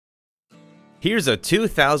Here's a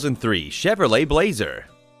 2003 Chevrolet Blazer.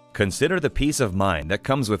 Consider the peace of mind that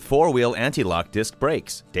comes with four-wheel anti-lock disc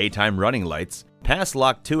brakes, daytime running lights, pass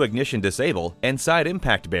lock 2 ignition disable, and side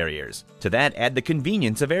impact barriers. To that, add the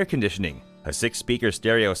convenience of air conditioning, a 6-speaker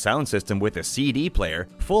stereo sound system with a CD player,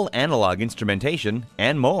 full analog instrumentation,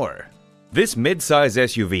 and more. This mid-size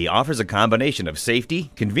SUV offers a combination of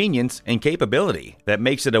safety, convenience, and capability that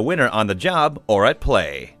makes it a winner on the job or at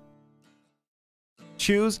play.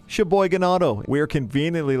 Choose Sheboygan Auto. We are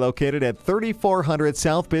conveniently located at 3400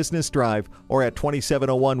 South Business Drive or at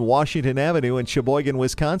 2701 Washington Avenue in Sheboygan,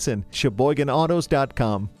 Wisconsin.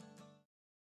 SheboyganAutos.com.